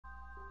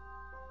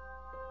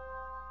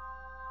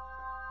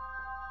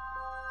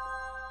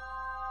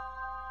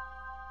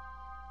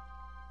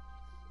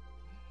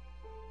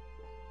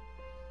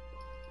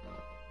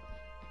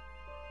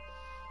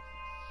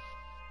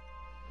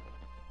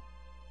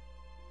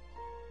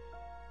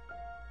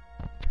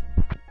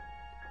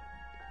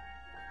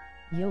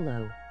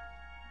YOLO.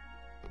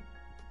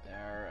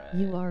 Alright.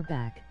 You are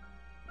back.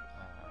 I'm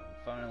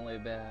finally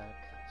back.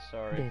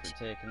 Sorry Bitch. for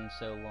taking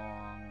so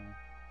long.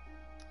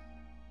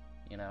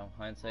 You know,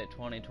 hindsight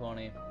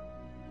 2020. You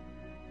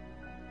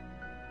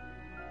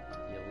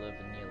live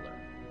and you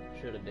learn.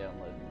 Should have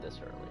downloaded this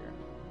earlier.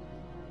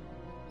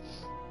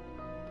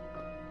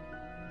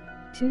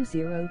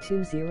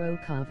 2020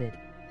 COVID.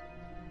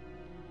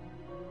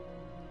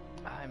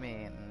 I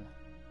mean,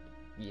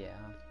 yeah,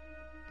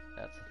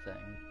 that's a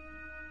thing.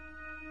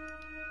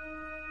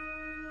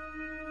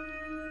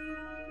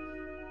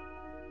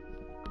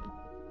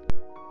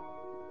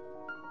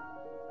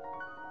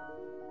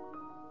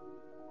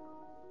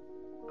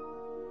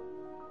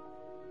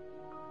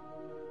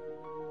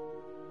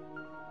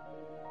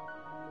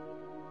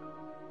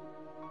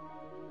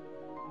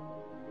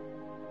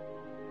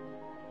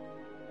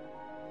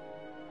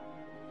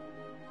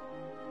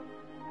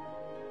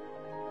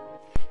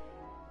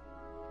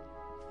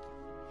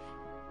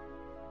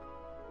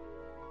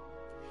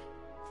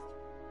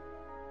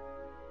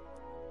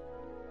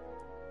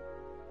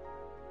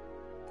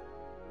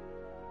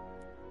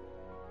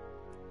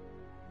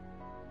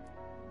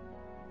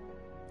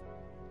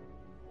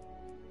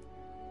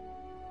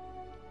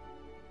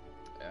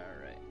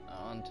 Alright,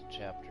 on to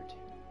chapter 2.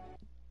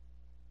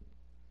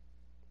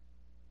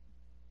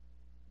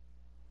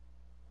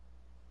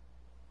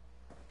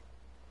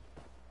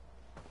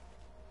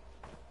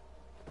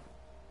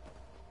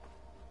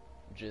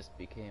 Just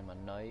became a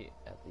knight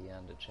at the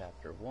end of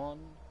chapter 1,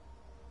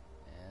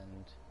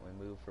 and we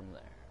move from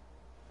there.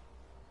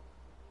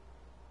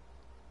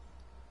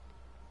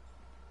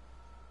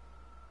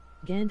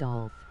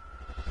 Gandalf.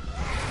 And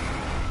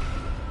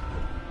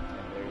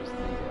there's the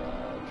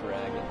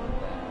dragon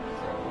that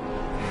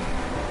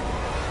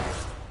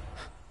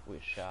we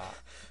shot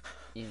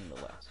in the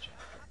last chapter.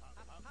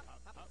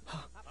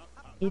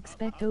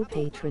 Expecto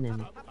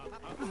Patronum.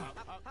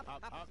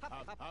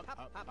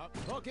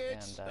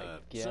 Pockets. And I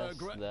guess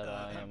that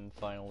I am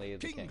finally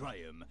the King king.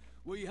 Graham,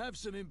 we have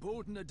some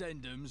important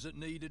addendums that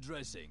need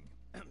addressing.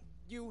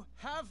 You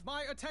have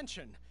my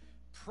attention.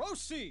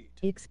 Proceed!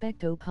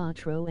 Expecto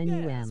Patro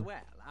Yes, NUM. well,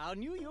 our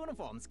new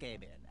uniforms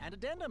came in, and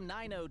Addendum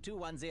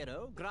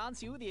 90210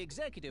 grants you the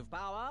executive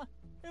power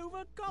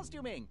over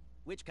costuming.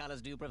 Which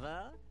colors do you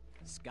prefer?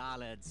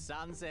 Scarlet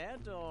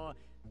Sunset or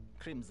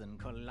Crimson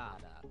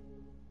Colada?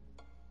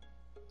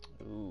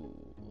 Ooh,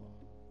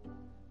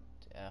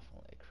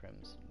 definitely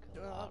Crimson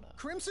Colada.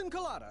 Crimson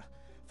Colada,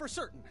 for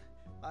certain.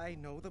 I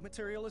know the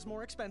material is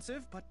more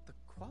expensive, but the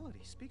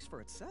quality speaks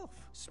for itself.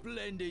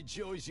 Splendid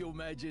choice, Your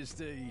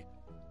Majesty.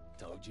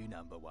 Told you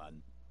number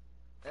one.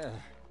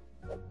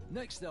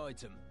 Next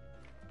item.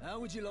 How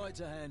would you like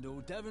to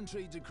handle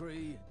Daventry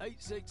Decree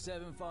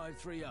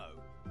 867530?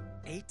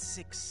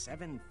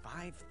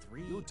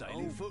 86753. Your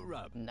daily foot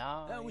rub.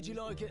 Nine. How would you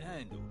like it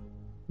handled?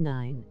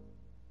 9.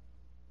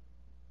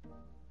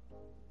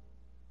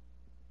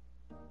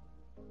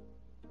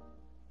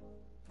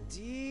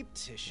 Deep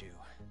tissue.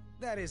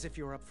 That is, if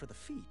you're up for the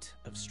feat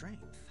of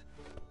strength.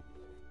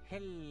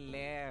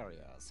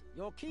 Hilarious.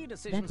 Your key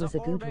decisions was a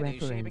are good already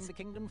shaping reference. the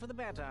kingdom for the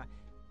better.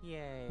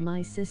 Yay.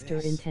 My sister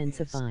This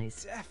intensifies.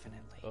 is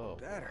definitely Oh.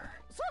 better.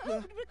 Sir,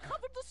 we've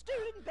recovered the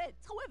stolen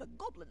beds. However,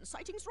 goblin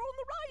sightings are on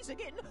the rise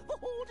again. The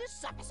horde is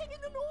surfacing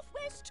in the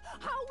northwest.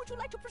 How would you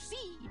like to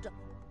proceed?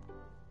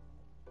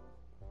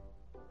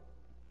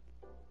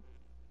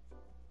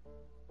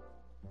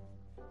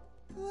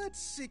 Let's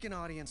seek an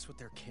audience with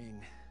their king.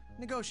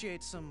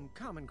 Negotiate some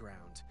common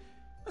ground.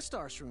 A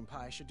star shroom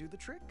pie should do the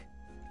trick.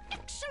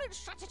 Excellent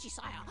strategy,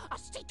 sire. I'll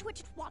see to it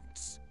at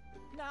once.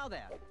 Now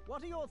then,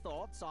 what are your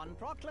thoughts on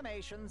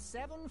Proclamation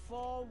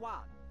 741?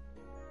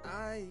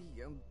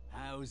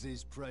 How's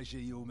this pressure,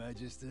 Your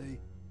Majesty?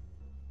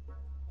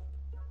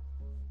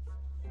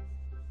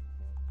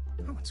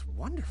 Oh, it's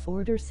wonderful.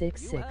 Order You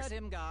 66. heard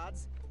him,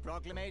 guards.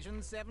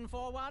 Proclamation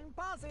 741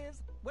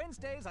 passes.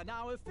 Wednesdays are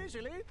now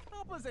officially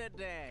opposite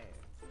days.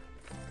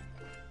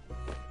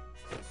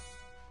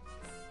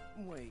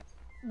 Wait,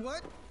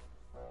 what?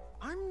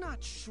 I'm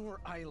not sure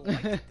I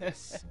like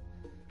this.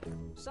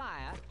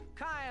 Sire,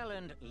 Kyle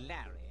and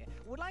Larry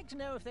would like to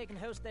know if they can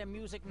host their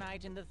music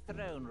night in the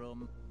throne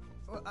room.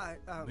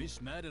 Well,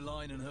 Miss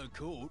Madeline and her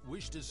court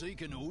wish to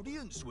seek an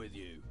audience with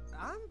you.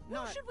 I'm Who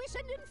not. should we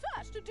send in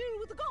first to deal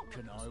with the goblins?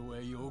 Can I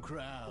wear your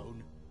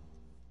crown?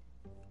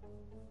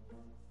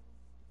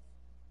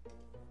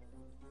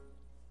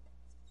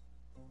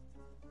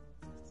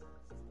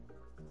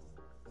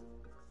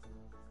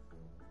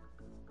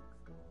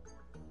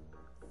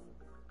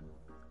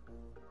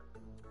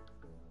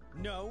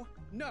 No,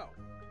 no.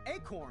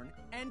 Acorn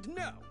and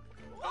no.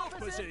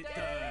 Opposite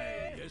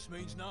day! Yes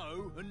means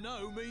no, and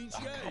no means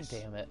God yes.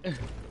 damn it.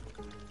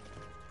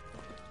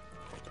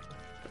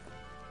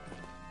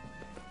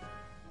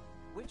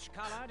 Which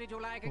color did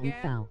you like On again?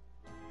 foul.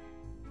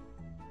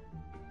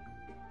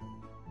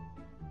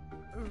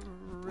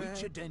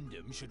 Which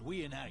addendum should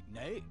we enact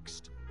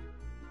next?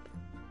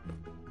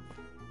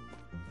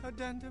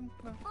 Addendum?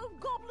 No. Oh,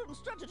 goblin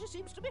strategy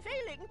seems to be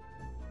failing.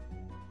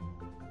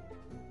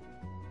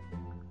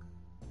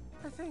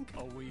 I think.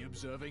 Are we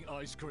observing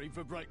ice cream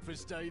for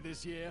breakfast day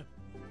this year?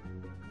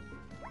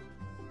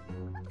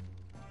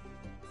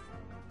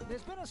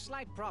 There's been a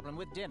slight problem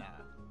with dinner.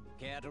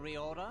 Care to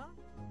reorder?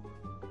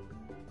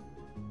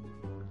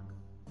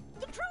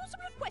 The Trousum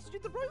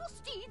requested the royal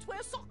steeds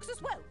wear socks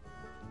as well.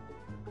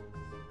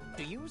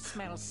 Do you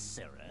smell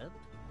syrup?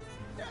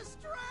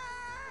 Distress!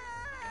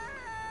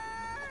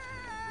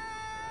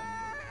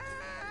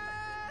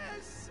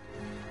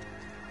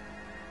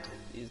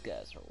 These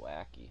guys are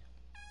wacky.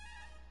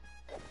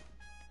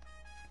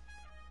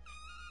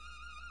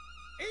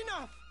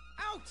 Enough!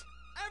 Out!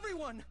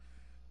 Everyone!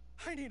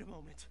 I need a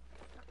moment.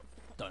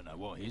 Don't know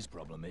what his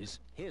problem is.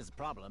 His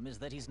problem is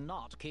that he's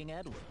not King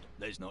Edward.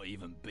 There's not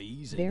even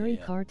bees in Very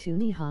here.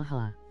 cartoony,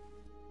 haha.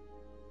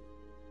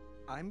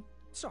 I'm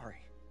sorry.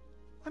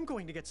 I'm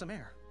going to get some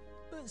air.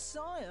 But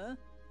sire,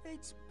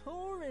 it's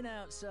pouring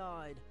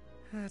outside.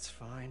 That's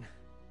fine.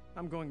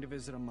 I'm going to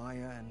visit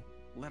Amaya and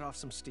let off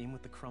some steam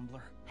with the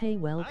crumbler. Hey,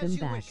 welcome As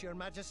you back. wish, Your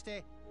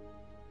Majesty.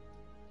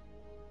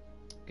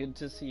 Good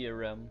to see you,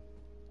 Rem.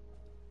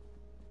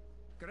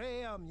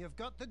 Graham, you've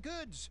got the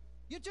goods.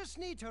 You just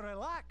need to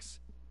relax.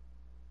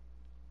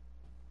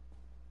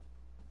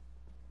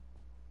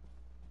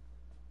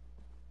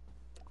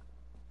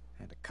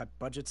 Had to cut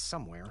budgets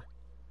somewhere.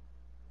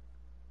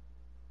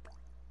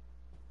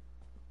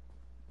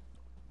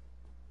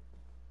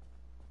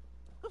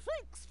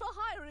 Thanks for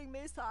hiring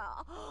me, sir.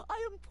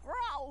 I am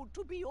proud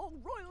to be your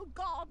royal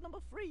guard number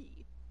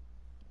 3.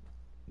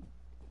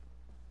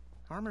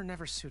 Armor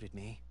never suited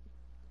me.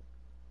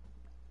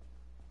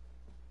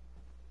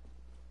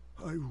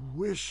 I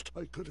wished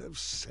I could have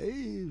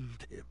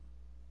saved him.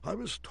 I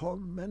was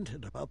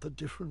tormented about the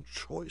different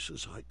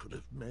choices I could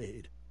have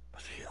made,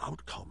 but the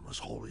outcome was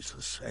always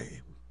the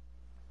same.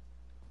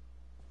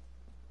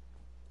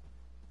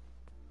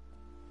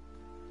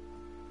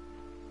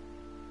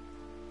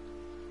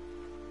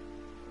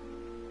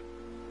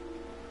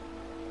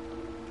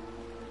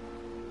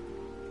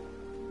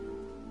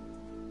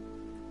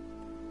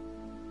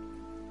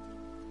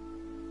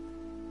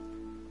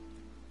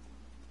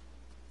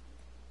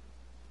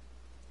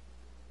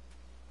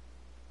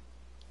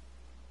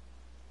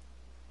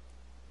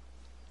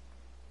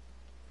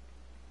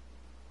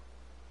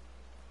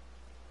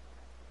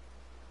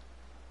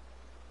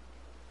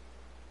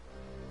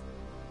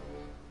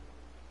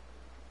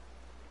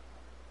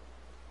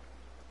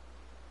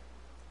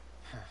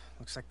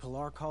 Looks like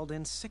Pilar called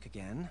in sick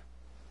again.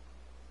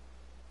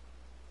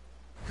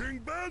 King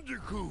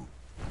Bandicoot!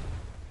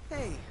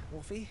 Hey,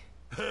 Wolfie.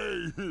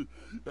 Hey!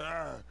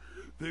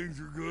 Things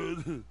are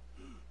good.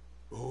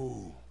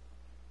 Oh,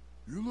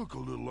 you look a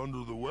little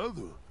under the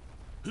weather.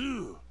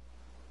 Here.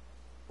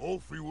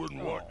 Wolfie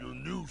wouldn't want your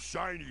new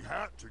shiny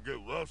hat to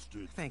get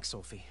rusted. Thanks,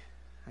 Wolfie.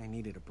 I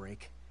needed a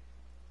break.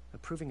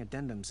 Approving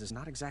addendums is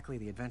not exactly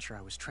the adventure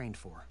I was trained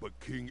for. But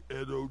King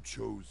Edo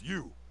chose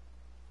you.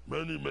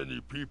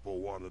 Many people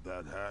wanted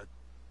that hat.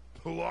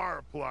 Pilar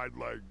applied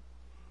like,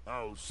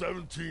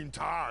 17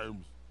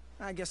 times.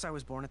 I guess I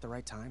was born at the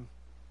right time.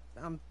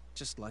 I'm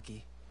just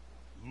lucky.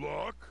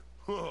 Luck?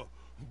 Huh.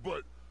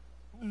 But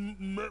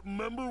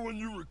remember when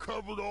you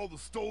recovered all the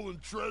stolen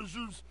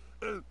treasures?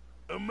 And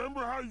remember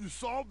how you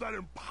solved that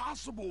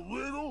impossible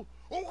riddle?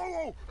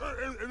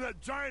 And that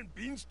giant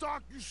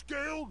beanstalk you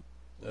scaled?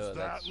 Was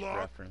That's that luck?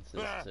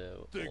 references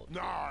to think old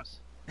not.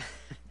 games.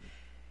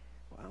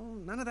 Well,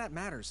 none of that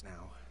matters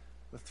now.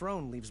 The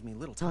throne leaves me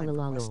little time for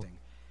Lalo. questing.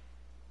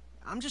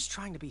 I'm just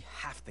trying to be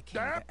half the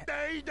king.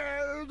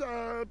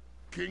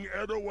 King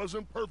Edo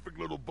wasn't perfect,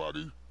 little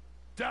buddy.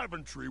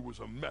 Daventry was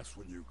a mess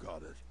when you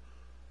got it.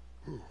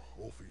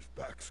 Wolfie's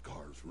back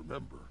scars,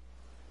 remember?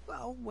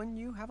 Well, when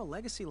you have a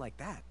legacy like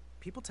that,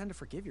 people tend to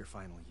forgive your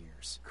final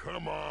years.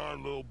 Come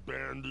on, little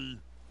bandy.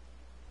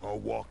 I'll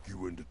walk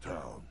you into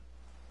town.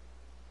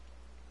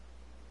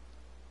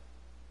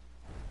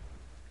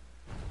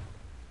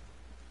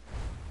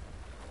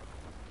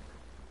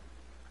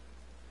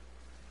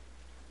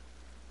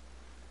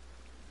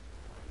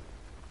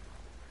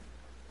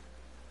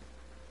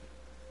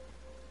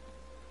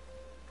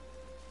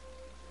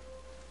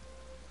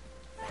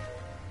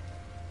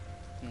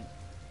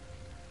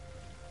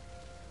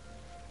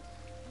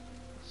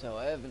 So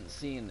I haven't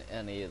seen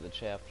any of the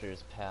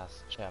chapters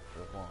past chapter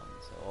 1,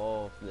 so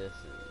all of this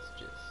is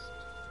just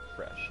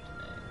fresh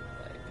to me,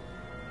 like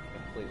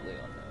completely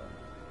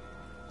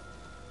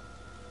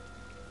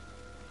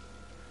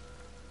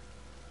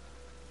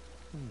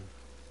unknown.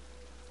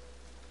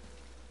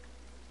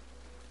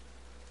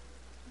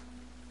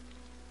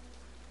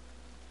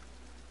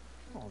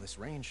 All this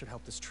rain should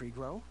help this tree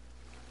grow.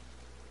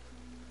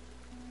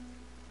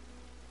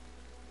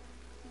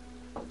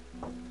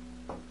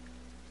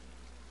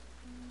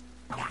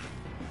 Ah,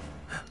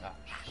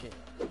 shit.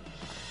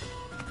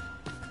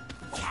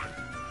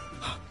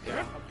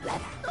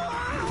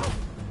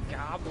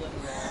 Goblin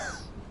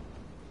rats.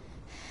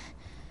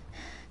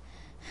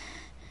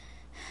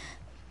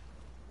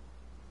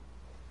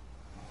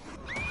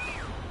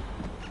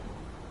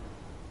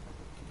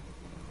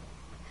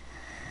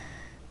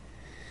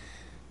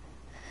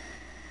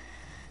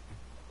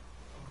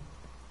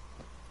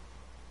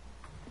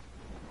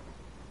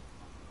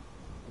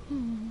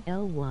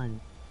 L1.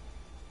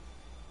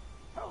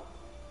 Help!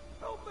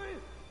 Help me!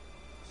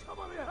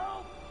 Somebody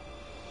help!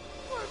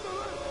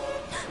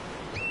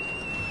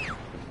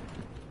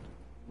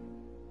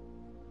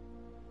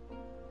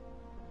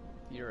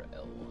 You're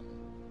L1.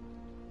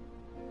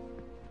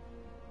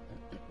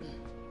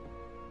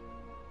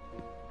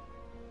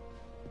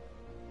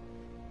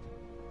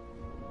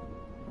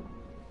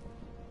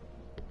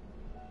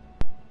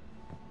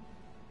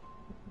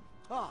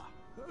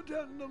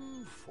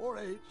 Addendum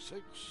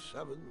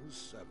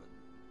 48677.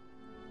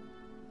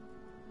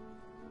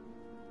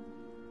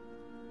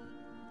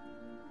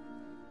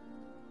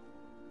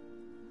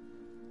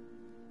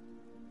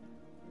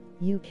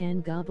 You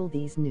can gobble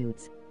these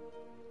newts.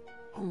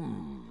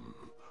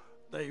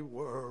 They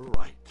were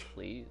right.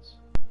 Please.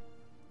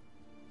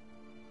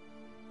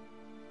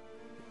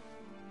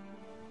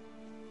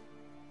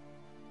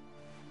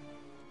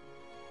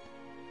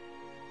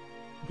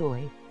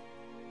 Boy.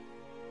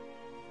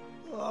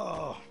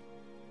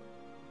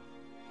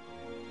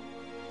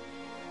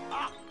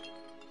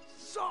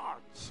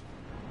 Zods!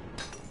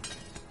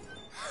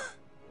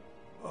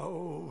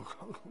 Oh,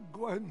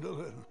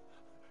 Gwendolyn.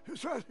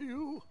 Is that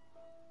you?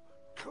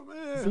 Come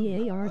in.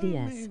 Z-A-R-D-S.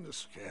 I didn't mean to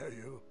scare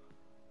you.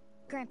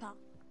 Grandpa,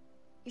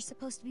 you're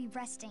supposed to be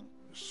resting.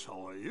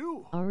 So are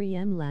you.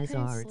 R.E.M. Couldn't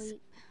Lazards.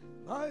 sleep.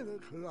 Neither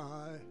could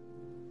I.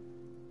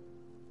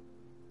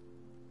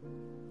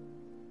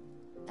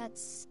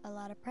 That's a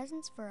lot of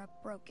presents for a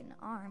broken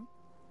arm.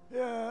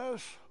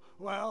 Yes,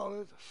 well,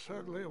 it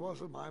certainly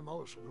wasn't my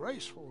most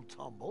graceful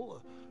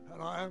tumble,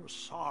 and I am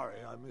sorry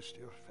I missed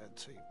your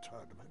fencing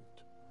tournament.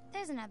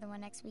 There's another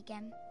one next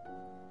weekend.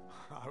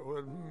 I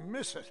wouldn't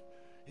miss it,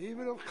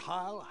 even if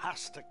Kyle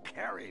has to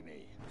carry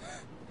me.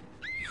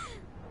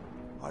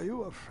 Are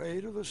you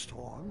afraid of the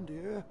storm,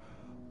 dear?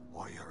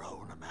 Or your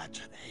own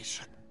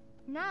imagination?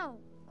 No,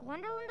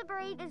 Gwendolyn the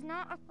Brave is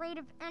not afraid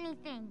of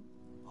anything.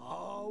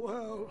 Oh,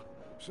 well,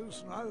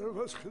 since neither of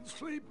us can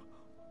sleep,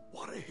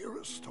 want to hear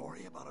a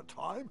story about a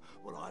time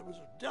when I was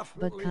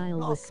definitely But Kyle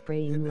not was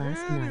spraying in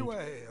last any night.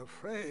 way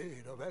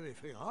afraid of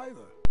anything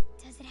either.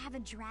 Does it have a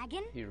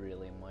dragon? He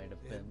really might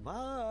have been. It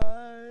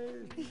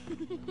might.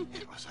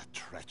 It was a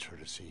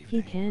treacherous evening.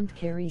 He can't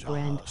carry just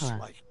Grandpa.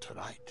 like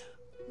tonight.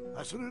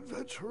 As an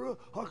adventurer,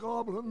 a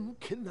goblin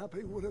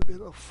kidnapping would have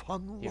been a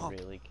fun He romp.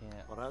 really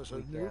can't. But as a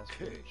Weak new ass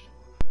king, bitch.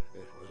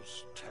 it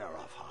was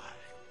terrifying.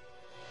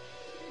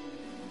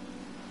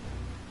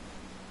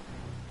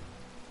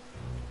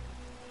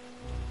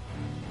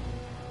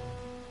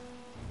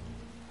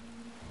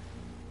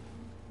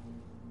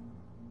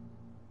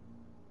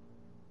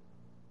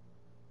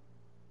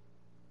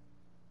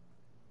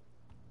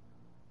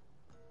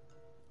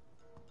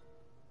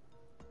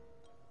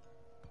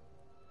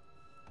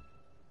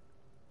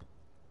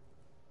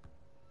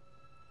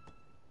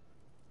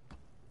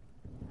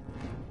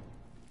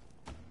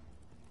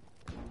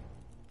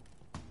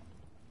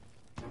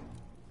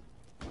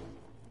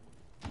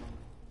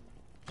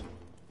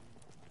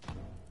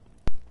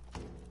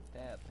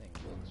 That thing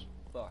looks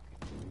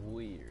fucking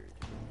weird.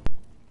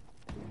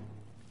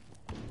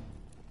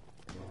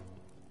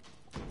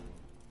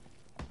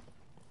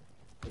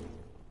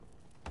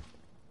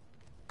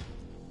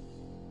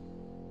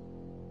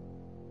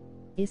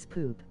 Is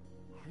poop.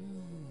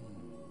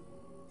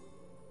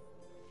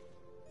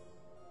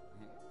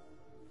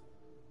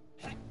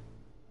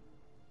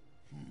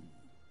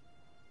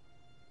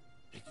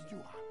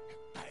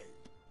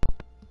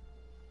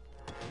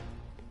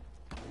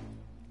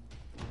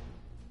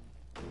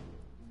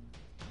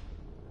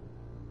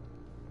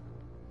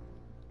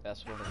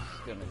 That's what is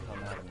gonna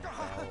come out of my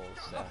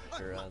bowels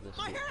after this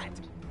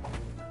weekend.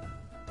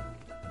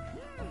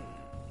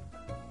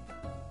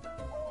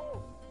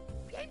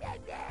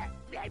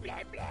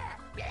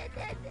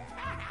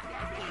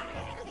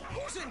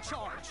 Who's in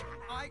charge?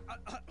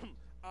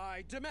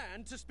 I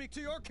demand to speak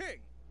to your king.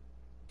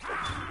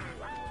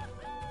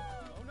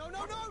 No, no,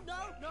 no, no,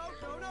 no, no,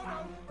 no, no,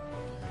 no.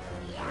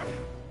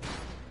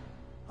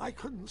 I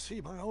couldn't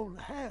see my own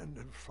hand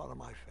in front of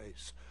my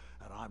face,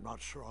 and I'm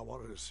not sure I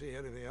wanted to see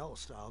anything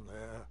else down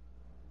there.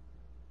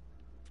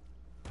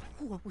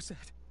 What was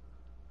that?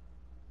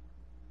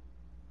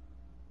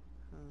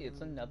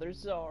 It's another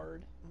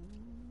Zard.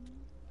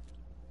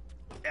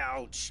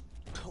 Ouch!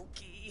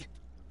 Pokey!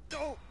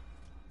 Oh!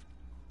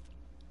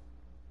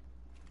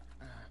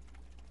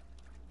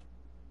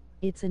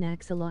 It's an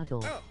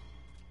axolotl. Oh!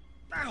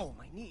 Ow,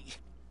 my knee!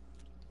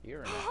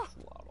 You're an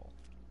axolotl.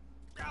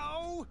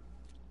 Ow!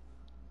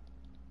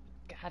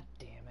 God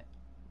damn it.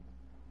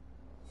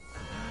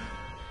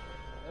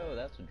 Oh,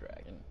 that's a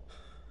dragon.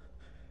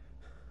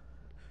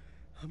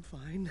 I'm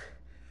fine.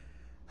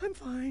 I'm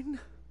fine.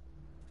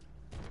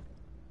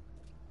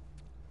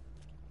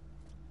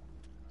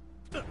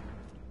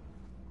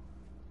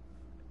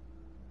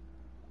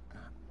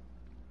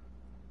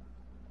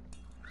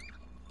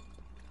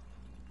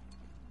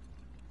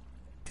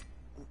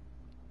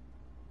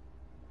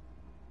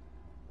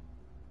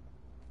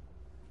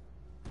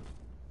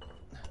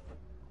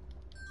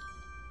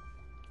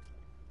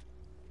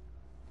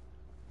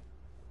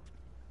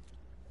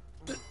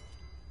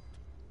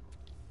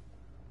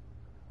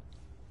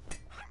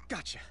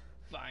 Gotcha.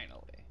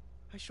 Finally.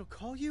 I shall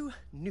call you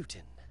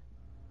Newton.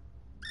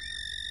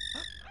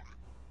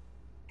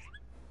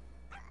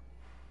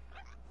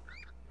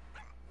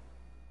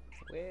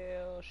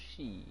 Well,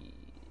 she.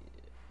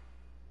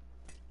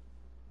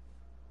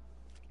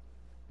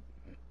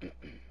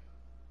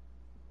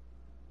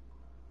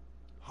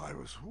 I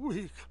was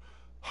weak.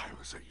 I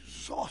was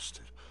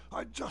exhausted.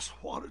 I just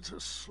wanted to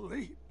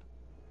sleep.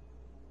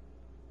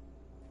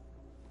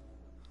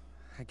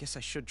 I guess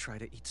I should try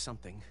to eat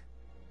something.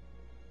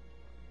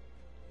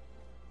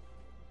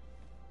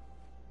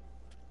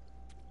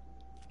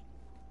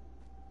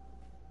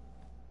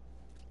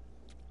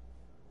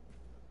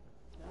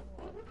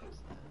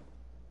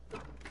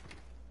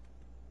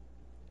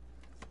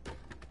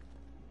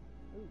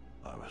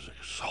 I was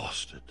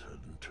exhausted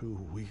and too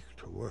weak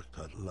to work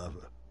that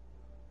lever.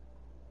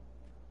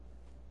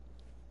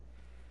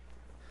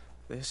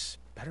 This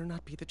better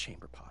not be the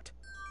chamber pot.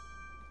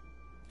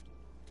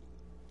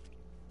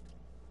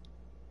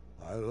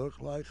 I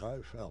look like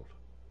I felt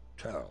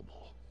terrible.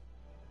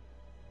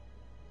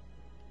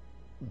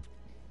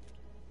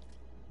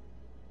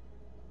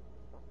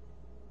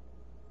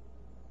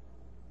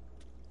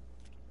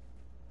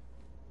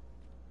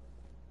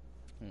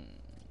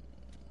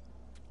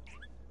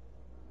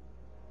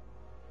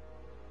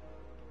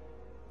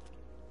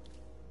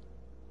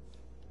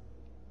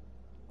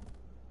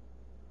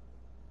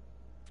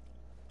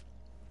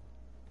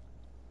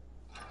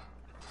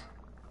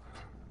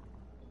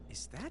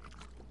 Is that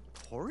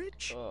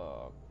porridge?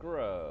 Oh,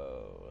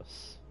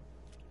 gross.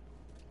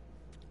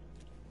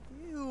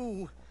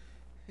 Ew.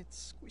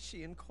 It's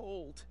squishy and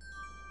cold.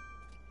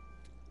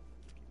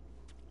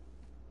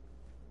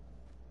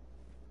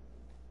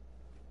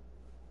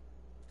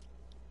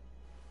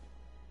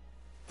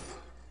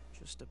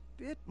 Just a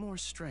bit more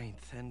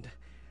strength, and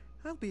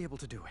I'll be able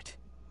to do it.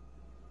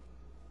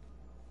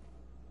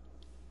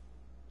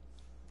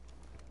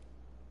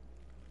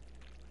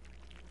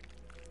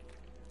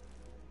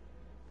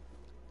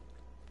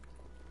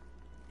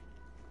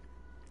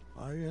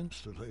 I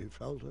instantly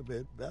felt a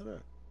bit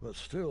better, but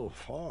still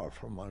far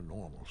from my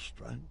normal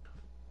strength.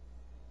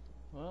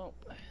 Well,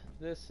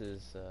 this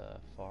is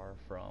far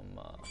from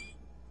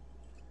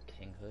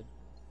kinghood.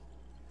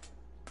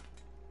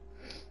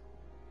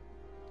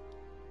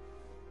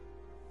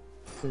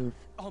 Oof.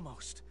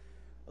 Almost.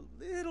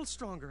 A little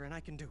stronger and I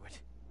can do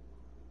it.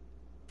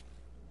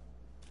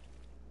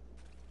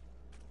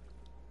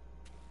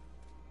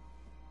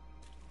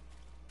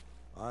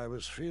 I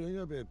was feeling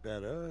a bit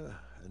better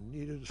and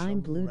needed some I'm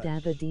blue rest.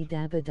 dabba dee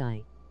dabba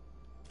die.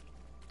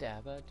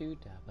 Dabba doo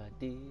dabba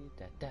dee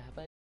da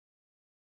dabba